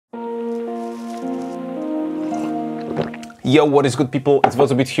Yo, what is good people, it's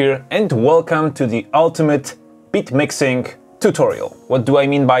Wodzu Beats here and welcome to the ultimate beat mixing tutorial. What do I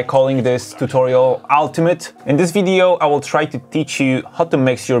mean by calling this tutorial ultimate? In this video I will try to teach you how to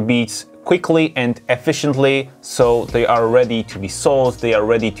mix your beats quickly and efficiently so they are ready to be sold, they are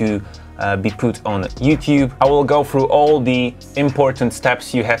ready to be put on YouTube. I will go through all the important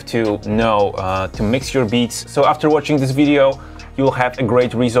steps you have to know to mix your beats. So after watching this video you'll have a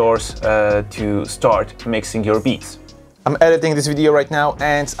great resource to start mixing your beats. I'm editing this video right now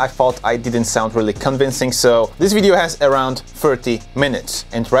and I thought I didn't sound really convincing, so this video has around 30 minutes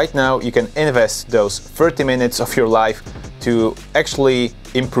and right now you can invest those 30 minutes of your life to actually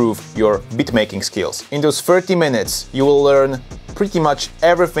improve your beat making skills. In those 30 minutes you will learn pretty much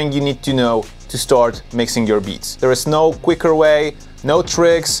everything you need to know to start mixing your beats. There is no quicker way, no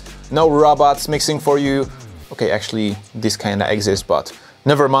tricks, no robots mixing for you. Okay, actually this kinda exists, but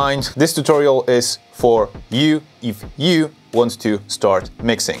never mind. This tutorial is for you if you want to start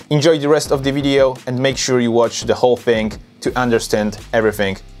mixing. Enjoy the rest of the video and make sure you watch the whole thing to understand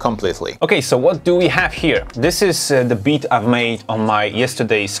everything completely. Okay, so what do we have here? This is the beat I've made on my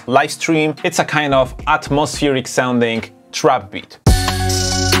yesterday's live stream. It's a kind of atmospheric sounding trap beat.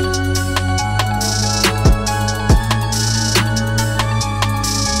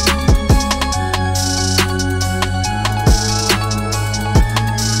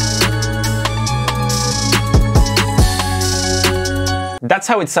 That's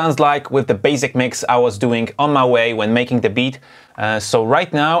how it sounds like with the basic mix I was doing on my way when making the beat. So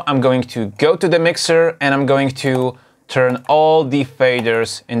right now I'm going to go to the mixer and I'm going to turn all the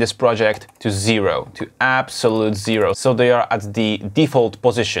faders in this project to zero, to absolute zero. So they are at the default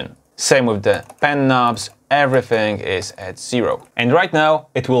position. Same with the pen knobs, everything is at zero. And right now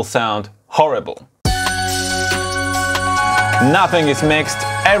it will sound horrible. Nothing is mixed,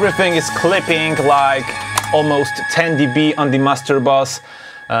 everything is clipping like almost 10 dB on the master bus,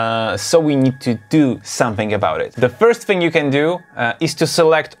 so we need to do something about it. The first thing you can do is to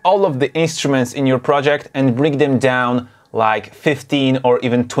select all of the instruments in your project and bring them down like 15 or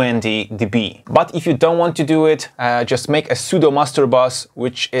even 20 dB. But if you don't want to do it, just make a pseudo master bus,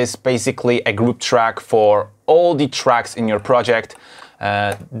 which is basically a group track for all the tracks in your project.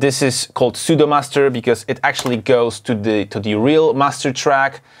 This is called pseudo master because it actually goes to the real master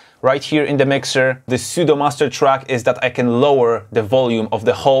track. Right here in the mixer, the pseudo master track is that I can lower the volume of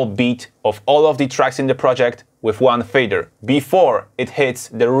the whole beat of all of the tracks in the project with one fader before it hits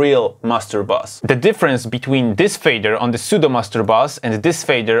the real master bus. The difference between this fader on the pseudo master bus and this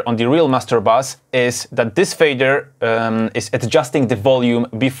fader on the real master bus is that this fader is adjusting the volume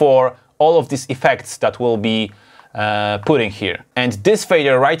before all of these effects that we'll be putting here. And this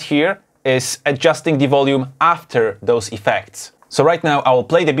fader right here is adjusting the volume after those effects. So right now I will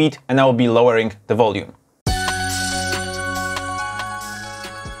play the beat and I will be lowering the volume.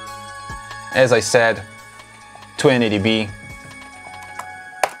 As I said, 20 dB.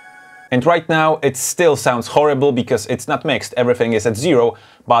 And right now it still sounds horrible because it's not mixed, everything is at zero,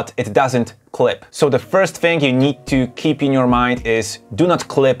 but it doesn't clip. So the first thing you need to keep in your mind is do not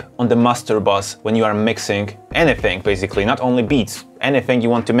clip on the master bus when you are mixing anything, basically, not only beats, anything you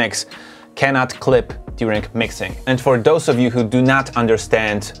want to mix cannot clip during mixing. And for those of you who do not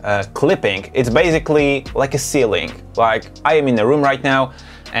understand clipping, it's basically like a ceiling. Like I am in a room right now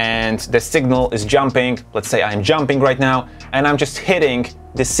and the signal is jumping. Let's say I'm jumping right now and I'm just hitting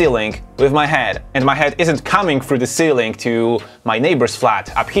the ceiling with my head. And my head isn't coming through the ceiling to my neighbor's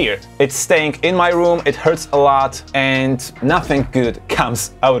flat up here. It's staying in my room, it hurts a lot and nothing good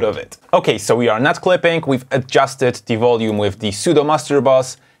comes out of it. Okay, so we are not clipping, we've adjusted the volume with the pseudo master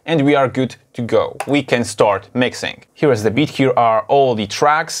bus and we are good to go. We can start mixing. Here is the beat, here are all the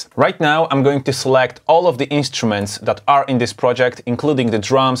tracks. Right now I'm going to select all of the instruments that are in this project, including the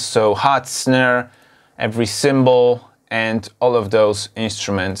drums, so hat, snare, every cymbal, and all of those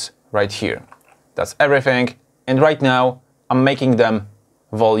instruments right here. That's everything. And right now I'm making them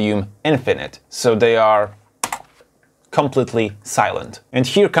volume infinite, so they are completely silent. And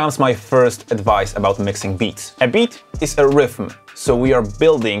here comes my first advice about mixing beats. A beat is a rhythm, so we are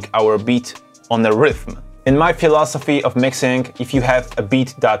building our beat on a rhythm. In my philosophy of mixing, if you have a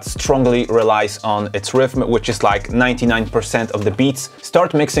beat that strongly relies on its rhythm, which is like 99% of the beats,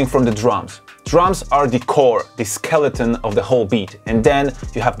 start mixing from the drums. Drums are the core, the skeleton of the whole beat. And then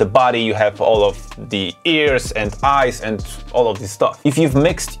you have the body, you have all of the ears and eyes and all of this stuff. If you've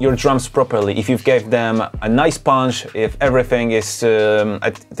mixed your drums properly, if you've gave them a nice punch, if everything is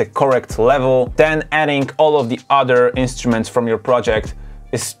at the correct level, then adding all of the other instruments from your project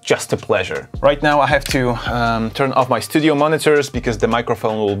is just a pleasure. Right now I have to turn off my studio monitors because the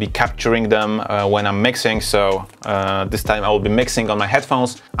microphone will be capturing them when I'm mixing, so this time I will be mixing on my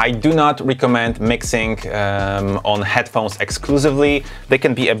headphones. I do not recommend mixing on headphones exclusively. They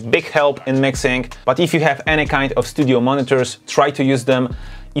can be a big help in mixing, but if you have any kind of studio monitors, try to use them.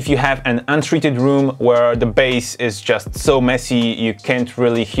 If you have an untreated room where the bass is just so messy, you can't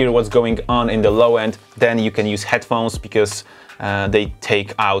really hear what's going on in the low end, then you can use headphones because they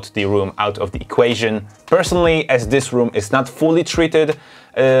take out the room out of the equation. Personally, as this room is not fully treated,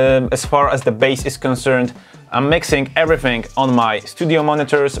 as far as the bass is concerned, I'm mixing everything on my studio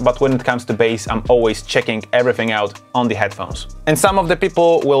monitors, but when it comes to bass, I'm always checking everything out on the headphones. And some of the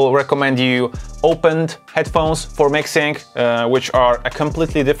people will recommend you opened headphones for mixing, which are a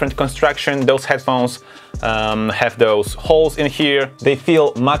completely different construction. Those headphones have those holes in here. They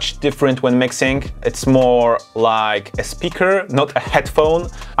feel much different when mixing. It's more like a speaker, not a headphone.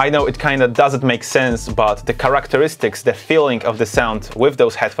 I know it kind of doesn't make sense, but the characteristics, the feeling of the sound with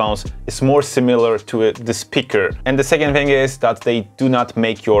those headphones is more similar to the speaker. And the second thing is that they do not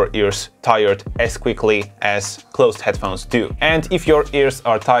make your ears tired as quickly as closed headphones do. And if your ears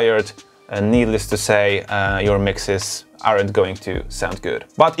are tired, needless to say, your mixes aren't going to sound good.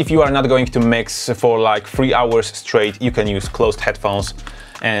 But if you are not going to mix for like 3 hours straight, you can use closed headphones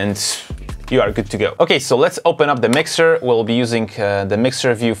and you are good to go. Okay, so let's open up the mixer. We'll be using the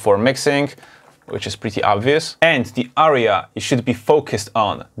mixer view for mixing, which is pretty obvious. And the area you should be focused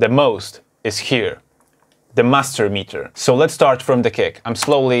on the most is here, the master meter. So let's start from the kick. I'm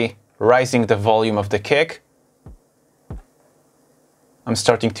slowly rising the volume of the kick. I'm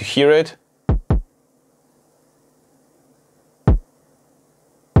starting to hear it.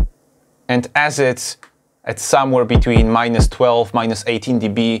 And as it's at somewhere between -12, -18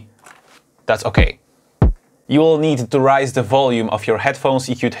 dB, that's okay. You will need to rise the volume of your headphones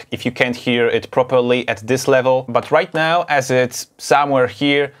if you can't hear it properly at this level. But right now, as it's somewhere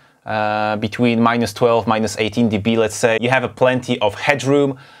here, between -12, -18 dB, let's say, you have plenty of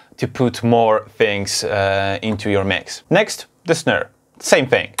headroom to put more things into your mix. Next, the snare. Same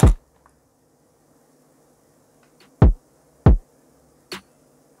thing.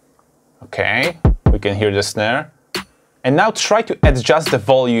 Okay, we can hear the snare. And now try to adjust the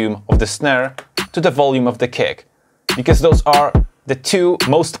volume of the snare to the volume of the kick, because those are the two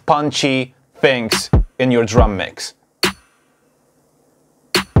most punchy things in your drum mix.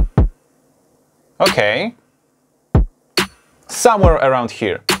 Okay, somewhere around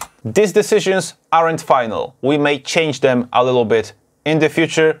here. These decisions aren't final. We may change them a little bit in the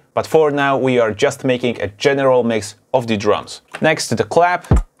future, but for now we are just making a general mix of the drums. Next, the clap.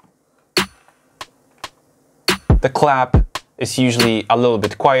 The clap is usually a little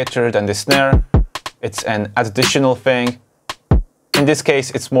bit quieter than the snare. It's an additional thing. In this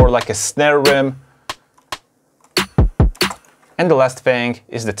case, it's more like a snare rim. And the last thing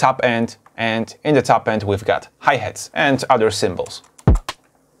is the top end. And in the top end, we've got hi-hats and other cymbals.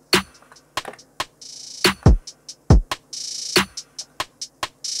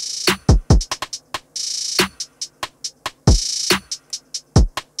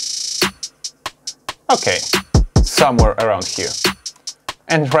 Okay, somewhere around here.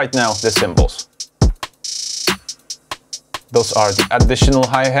 And right now, the cymbals. Those are the additional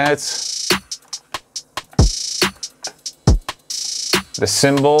hi-hats, the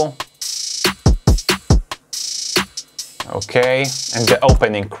cymbal, okay, and the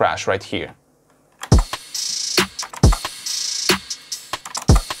opening crash right here.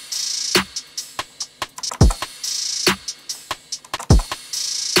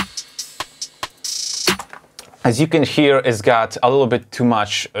 As you can hear, it's got a little bit too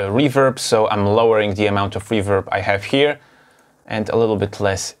much reverb, so I'm lowering the amount of reverb I have here and a little bit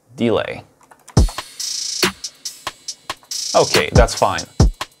less delay. Okay, that's fine.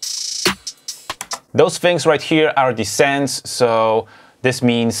 Those things right here are the sends, so this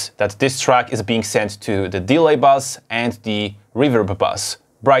means that this track is being sent to the delay bus and the reverb bus.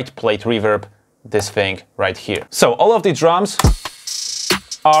 Bright plate reverb, this thing right here. So all of the drums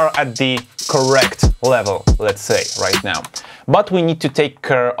are at the correct level, let's say, right now. But we need to take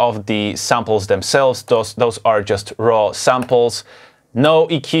care of the samples themselves. Those are just raw samples. No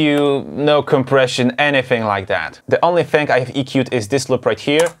EQ, no compression, anything like that. The only thing I have EQ'd is this loop right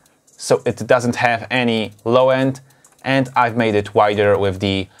here, so it doesn't have any low end, and I've made it wider with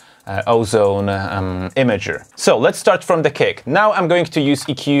the ozone imager. So let's start from the kick. Now I'm going to use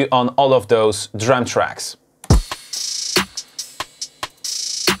EQ on all of those drum tracks.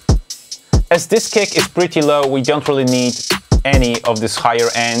 As this kick is pretty low, we don't really need any of this higher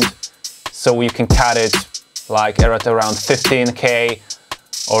end, so you can cut it like at around 15K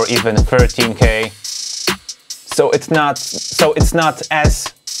or even 13K. So it's not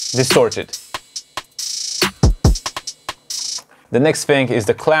as distorted. The next thing is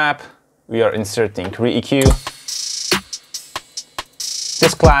the clap. We are inserting re-EQ.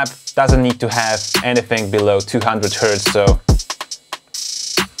 This clap doesn't need to have anything below 200 Hz, so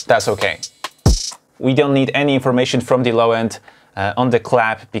that's okay. We don't need any information from the low end on the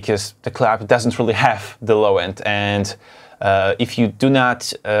clap, because the clap doesn't really have the low end. And if you do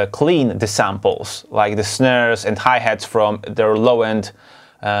not clean the samples, like the snares and hi-hats from their low end,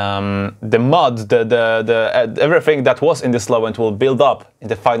 the mod, everything that was in this low end will build up in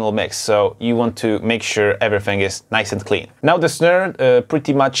the final mix. So you want to make sure everything is nice and clean. Now the snare,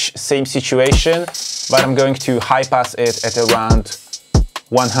 pretty much same situation, but I'm going to high pass it at around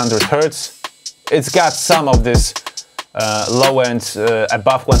 100 Hz. It's got some of this low end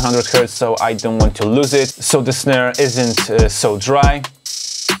above 100 Hz, so I don't want to lose it. So the snare isn't so dry.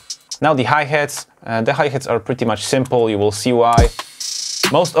 Now the hi-hats. The hi-hats are pretty much simple. You will see why.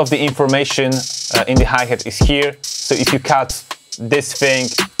 Most of the information in the hi-hat is here, so if you cut this thing,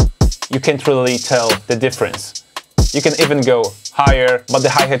 you can't really tell the difference. You can even go higher, but the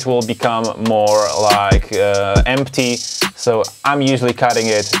hi-hat will become more like empty, so I'm usually cutting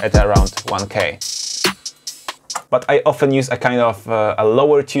it at around 1K. But I often use a kind of a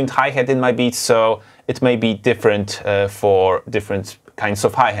lower tuned hi-hat in my beats, so it may be different for different kinds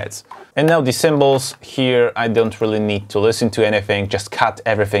of hi-hats. And now the cymbals here, I don't really need to listen to anything, just cut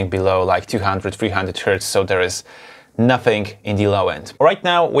everything below like 200, 300 Hz, so there is nothing in the low end. Right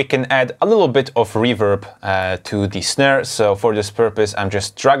now we can add a little bit of reverb to the snare, so for this purpose I'm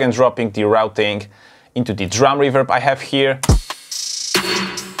just drag and dropping the routing into the drum reverb I have here.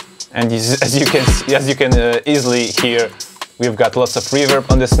 And as you can easily hear, we've got lots of reverb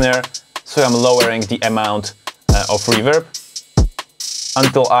on the snare, so I'm lowering the amount of reverb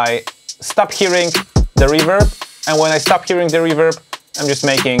until I stop hearing the reverb, and when I stop hearing the reverb, I'm just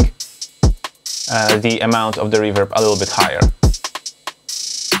making the amount of the reverb a little bit higher.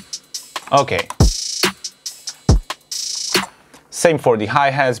 Okay. Same for the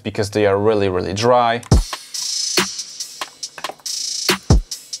hi-hats, because they are really, really dry.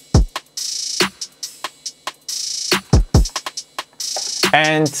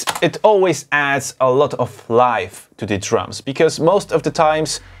 And it always adds a lot of life to the drums, because most of the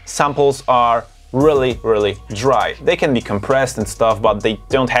times samples are really, really dry. They can be compressed and stuff, but they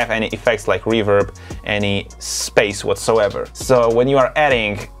don't have any effects like reverb, any space whatsoever. So when you are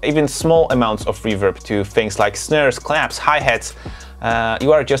adding even small amounts of reverb to things like snares, claps, hi-hats,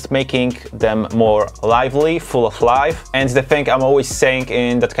 you are just making them more lively, full of life. And the thing I'm always saying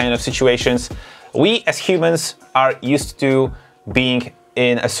in that kind of situations, we as humans are used to being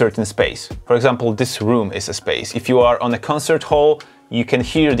in a certain space. For example, this room is a space. If you are on a concert hall, you can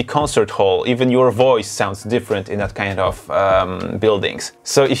hear the concert hall. Even your voice sounds different in that kind of buildings.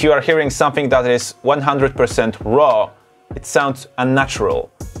 So if you are hearing something that is 100% raw, it sounds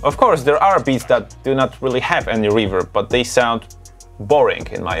unnatural. Of course, there are beats that do not really have any reverb, but they sound boring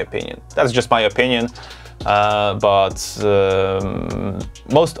in my opinion. That's just my opinion. But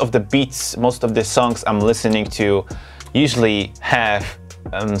most of the beats, most of the songs I'm listening to usually have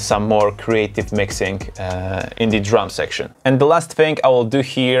some more creative mixing in the drum section. And the last thing I will do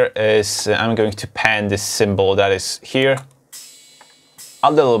here is I'm going to pan this cymbal that is here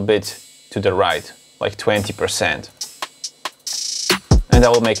a little bit to the right, like 20%. And I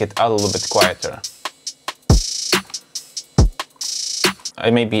will make it a little bit quieter.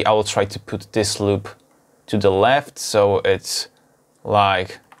 Maybe I will try to put this loop to the left, so it's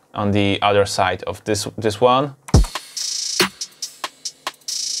like on the other side of this one.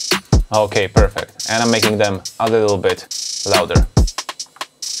 Okay, perfect. And I'm making them a little bit louder.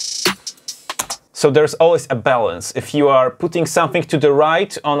 So there's always a balance. If you are putting something to the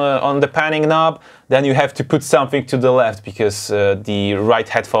right on the panning knob, then you have to put something to the left, because the right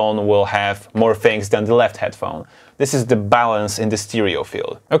headphone will have more things than the left headphone. This is the balance in the stereo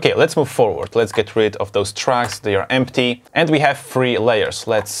field. Okay, let's move forward. Let's get rid of those tracks. They are empty. And we have 3 layers.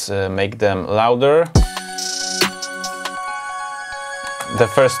 Let's make them louder. The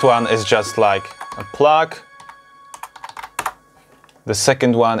first one is just like a plug. The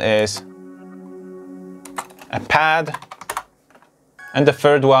second one is a pad. And the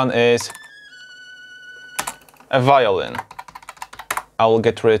third one is a violin. I will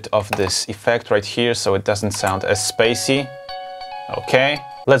get rid of this effect right here so it doesn't sound as spacey. Okay,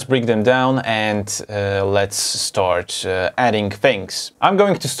 let's break them down and let's start adding things. I'm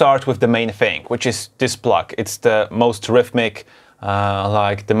going to start with the main thing, which is this plug. It's the most rhythmic,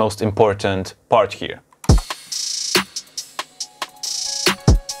 like the most important part here.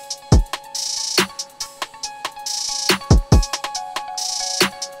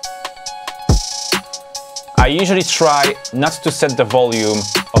 I usually try not to set the volume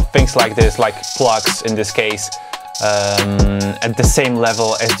of things like this, like plugs in this case, at the same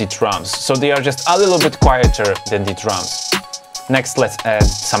level as the drums. So they are just a little bit quieter than the drums. Next, let's add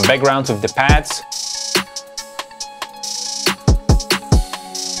some background with the pads.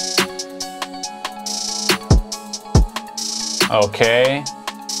 Okay,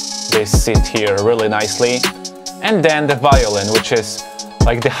 they sit here really nicely. And then the violin, which is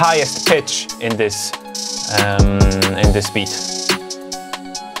like the highest pitch in this beat.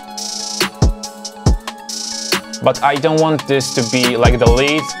 But I don't want this to be like the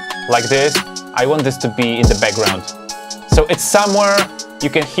lead, like this. I want this to be in the background. So it's somewhere, you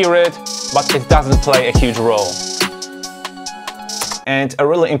can hear it, but it doesn't play a huge role. And a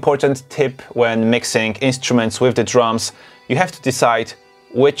really important tip when mixing instruments with the drums, you have to decide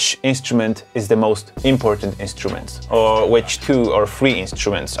which instrument is the most important instrument, or which 2 or 3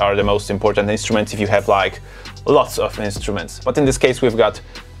 instruments are the most important instruments if you have like lots of instruments. But in this case we've got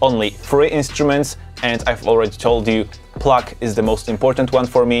only 3 instruments, and I've already told you plug is the most important one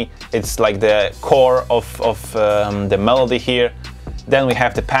for me. It's like the core of the melody here. Then we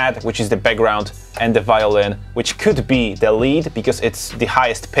have the pad, which is the background, and the violin, which could be the lead because it's the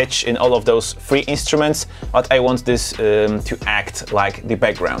highest pitch in all of those 3 instruments, but I want this to act like the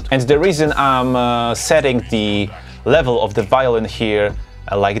background. And the reason I'm setting the level of the violin here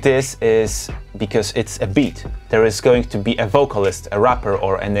like this is because it's a beat. There is going to be a vocalist, a rapper,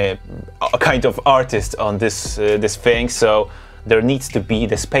 or a kind of artist on this thing, so there needs to be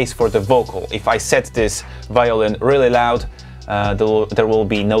the space for the vocal. If I set this violin really loud, there will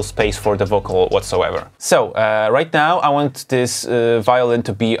be no space for the vocal whatsoever. So right now I want this violin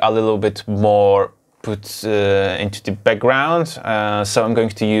to be a little bit more put into the background, so I'm going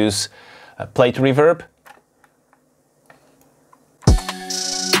to use plate reverb.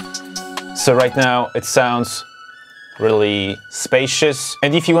 So right now it sounds really spacious.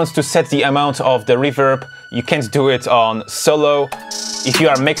 And if you want to set the amount of the reverb, you can't do it on solo. If you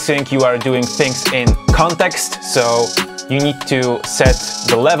are mixing, you are doing things in context, so you need to set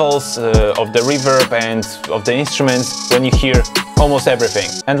the levels of the reverb and of the instruments when you hear almost everything.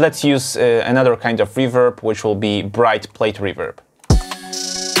 And let's use another kind of reverb, which will be bright plate reverb.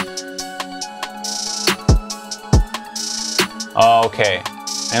 Okay,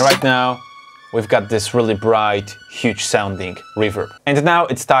 and right now we've got this really bright, huge sounding reverb. And now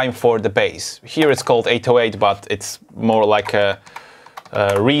it's time for the bass. Here it's called 808, but it's more like a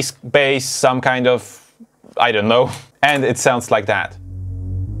Reese bass, some kind of, I don't know. And it sounds like that.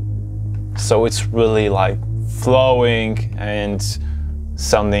 So it's really like flowing and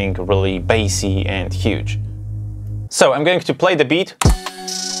sounding really bassy and huge. So I'm going to play the beat,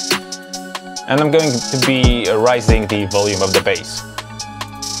 and I'm going to be raising the volume of the bass.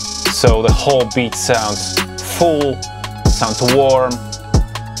 So the whole beat sounds full, sounds warm,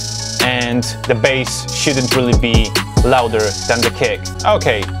 and the bass shouldn't really be louder than the kick.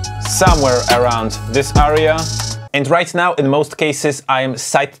 Okay, somewhere around this area. And right now, in most cases, I am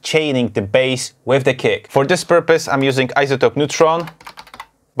side-chaining the bass with the kick. For this purpose, I'm using iZotope Neutron,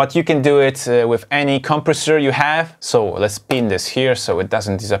 but you can do it with any compressor you have. So let's pin this here so it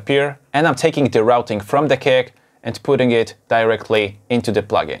doesn't disappear. And I'm taking the routing from the kick and putting it directly into the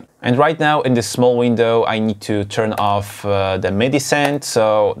plugin. And right now, in this small window, I need to turn off the MIDI send,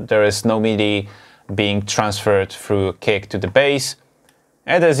 so there is no MIDI being transferred through kick to the bass.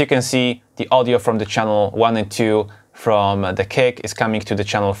 And as you can see, the audio from the channel 1 and 2 from the kick is coming to the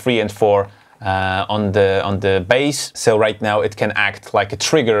channel 3 and 4 on the bass. So right now it can act like a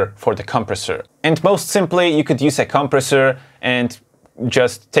trigger for the compressor. And most simply, you could use a compressor and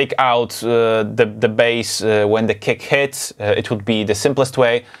just take out the bass when the kick hits. It would be the simplest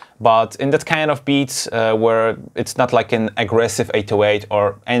way. But in that kind of beats where it's not like an aggressive 808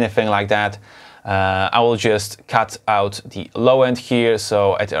 or anything like that, I will just cut out the low end here,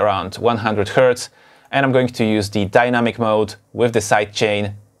 so at around 100 Hz, and I'm going to use the dynamic mode with the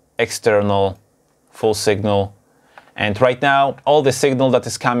sidechain, external, full signal. And right now, all the signal that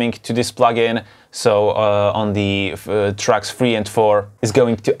is coming to this plugin, so on the tracks 3 and 4, is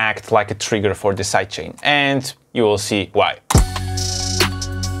going to act like a trigger for the sidechain. And you will see why.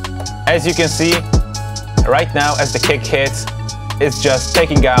 As you can see, right now, as the kick hits, it's just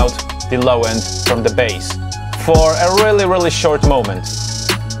taking out the low end from the bass for a really short moment.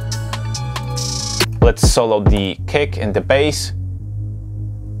 Let's solo the kick and the bass.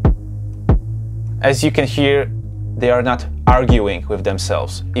 As you can hear, they are not arguing with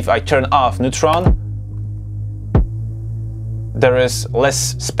themselves. If I turn off Neutron, there is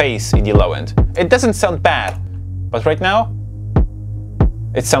less space in the low end. It doesn't sound bad, but right now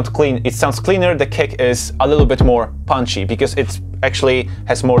it sounds clean. It sounds cleaner. The kick is a little bit more punchy because it actually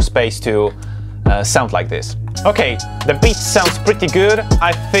has more space to sound like this. Okay, the beat sounds pretty good.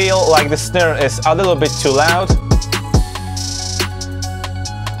 I feel like the snare is a little bit too loud.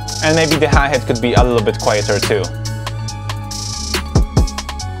 And maybe the hi-hat could be a little bit quieter too.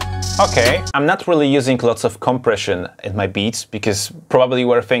 Okay, I'm not really using lots of compression in my beats because probably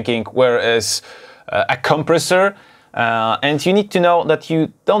we're thinking, where is a compressor? And you need to know that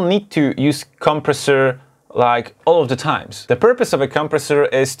you don't need to use compressor like all of the times. The purpose of a compressor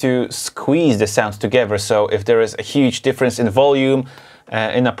is to squeeze the sounds together. So if there is a huge difference in volume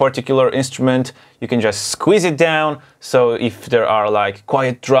in a particular instrument, you can just squeeze it down. So if there are like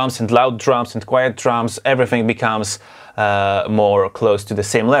quiet drums and loud drums and quiet drums, everything becomes more close to the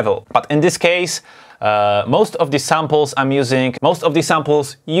same level. But in this case, most of the samples I'm using, most of the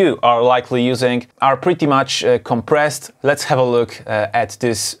samples you are likely using, are pretty much compressed. Let's have a look at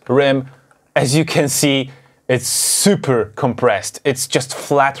this rim. As you can see, it's super compressed. It's just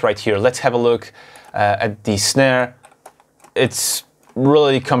flat right here. Let's have a look at the snare. It's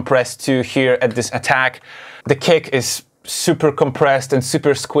really compressed too here at this attack. The kick is super compressed and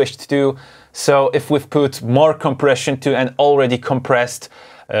super squished too. So if we've put more compression to an already compressed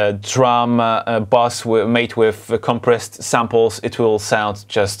drum bass made with compressed samples, it will sound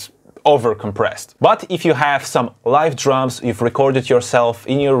just over compressed. But if you have some live drums you've recorded yourself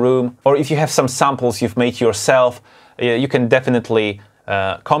in your room, or if you have some samples you've made yourself, you can definitely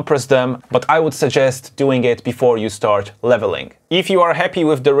compress them, but I would suggest doing it before you start leveling. If you are happy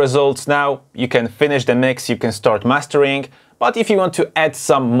with the results now, you can finish the mix, you can start mastering. But if you want to add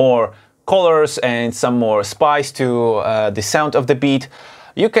some more colors and some more spice to the sound of the beat,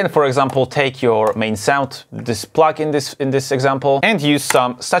 you can, for example, take your main sound, this plug in this example, and use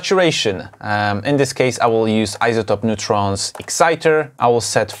some saturation. In this case, I will use iZotope Neutron's Exciter. I will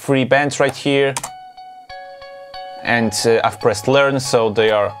set 3 bands right here. And I've pressed learn, so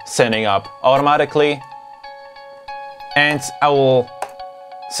they are setting up automatically. And I will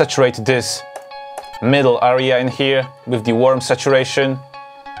saturate this middle area in here with the warm saturation.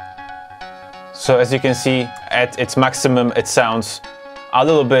 So as you can see, at its maximum, it sounds a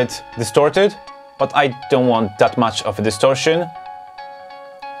little bit distorted, but I don't want that much of a distortion.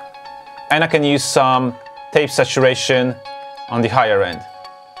 And I can use some tape saturation on the higher end.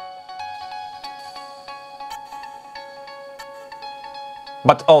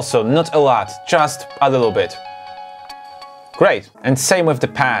 But also not a lot, just a little bit. Great. And same with the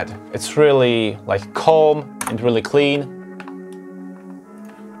pad. It's really like calm and really clean.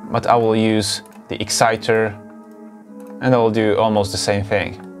 But I will use the Exciter and I will do almost the same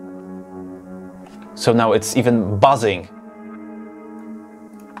thing. So now it's even buzzing.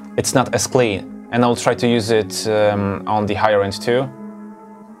 It's not as clean. And I'll try to use it on the higher end too.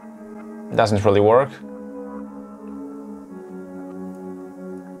 It doesn't really work.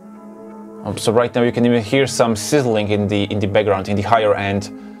 So right now you can even hear some sizzling in the background, in the higher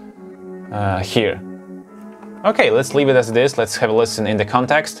end here. Okay, let's leave it as it is. Let's have a listen in the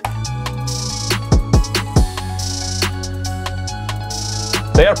context.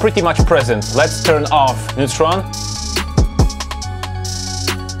 They are pretty much present. Let's turn off Neutron.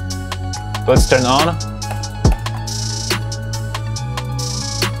 Let's turn on.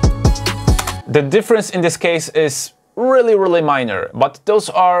 The difference in this case is really minor, but those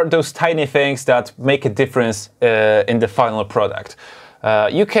are those tiny things that make a difference in the final product.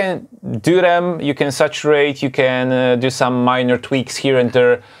 You can do them, you can saturate, you can do some minor tweaks here and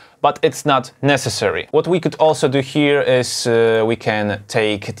there, but it's not necessary. What we could also do here is we can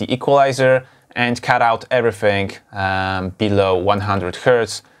take the equalizer and cut out everything below 100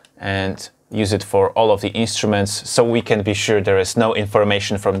 Hz and use it for all of the instruments, so we can be sure there is no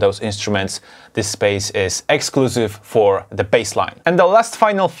information from those instruments. This space is exclusive for the bass line. And the last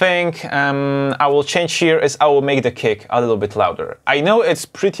final thing I will change here is I will make the kick a little bit louder. I know it's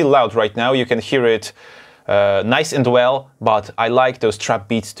pretty loud right now, you can hear it nice and well, but I like those trap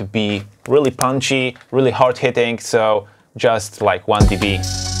beats to be really punchy, really hard hitting, so just like 1 dB.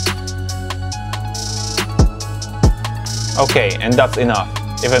 Okay, and that's enough.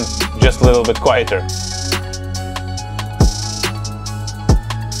 Even just a little bit quieter.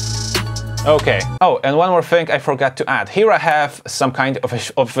 Okay. Oh, and one more thing I forgot to add. Here I have some kind of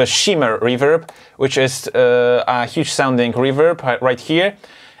a shimmer reverb, which is a huge sounding reverb right here,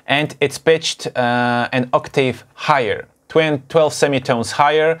 and it's pitched an octave higher, 12 semitones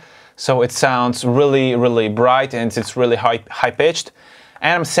higher, so it sounds really bright and it's really high pitched.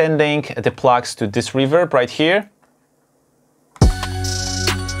 And I'm sending the plugs to this reverb right here.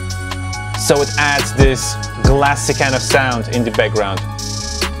 So it adds this glassy kind of sound in the background.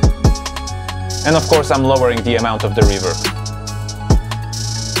 And of course I'm lowering the amount of the reverb.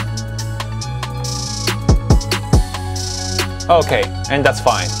 Okay, and that's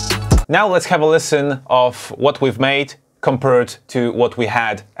fine. Now let's have a listen of what we've made compared to what we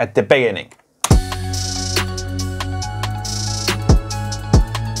had at the beginning.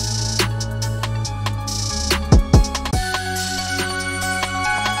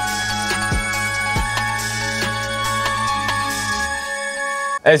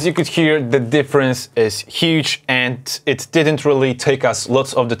 As you could hear, the difference is huge and it didn't really take us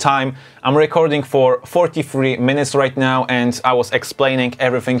lots of the time. I'm recording for 43 minutes right now and I was explaining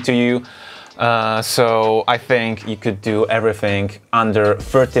everything to you. So I think you could do everything under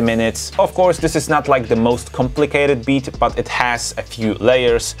 30 minutes. Of course, this is not like the most complicated beat, but it has a few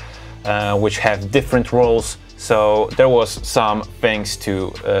layers which have different roles. So there was some things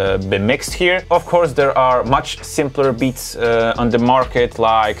to be mixed here. Of course, there are much simpler beats on the market,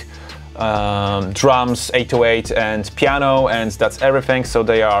 like drums, 808 and piano, and that's everything. So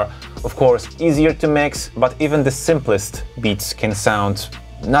they are, of course, easier to mix, but even the simplest beats can sound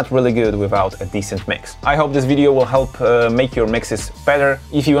not really good without a decent mix. I hope this video will help make your mixes better.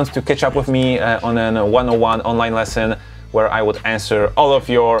 If you want to catch up with me on a 101 online lesson where I would answer all of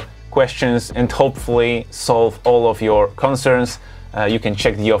your questions and hopefully solve all of your concerns, you can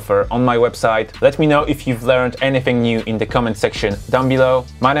check the offer on my website. Let me know if you've learned anything new in the comment section down below.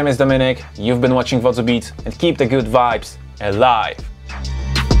 My name is Dominik, you've been watching Wodzu Beats, and keep the good vibes alive!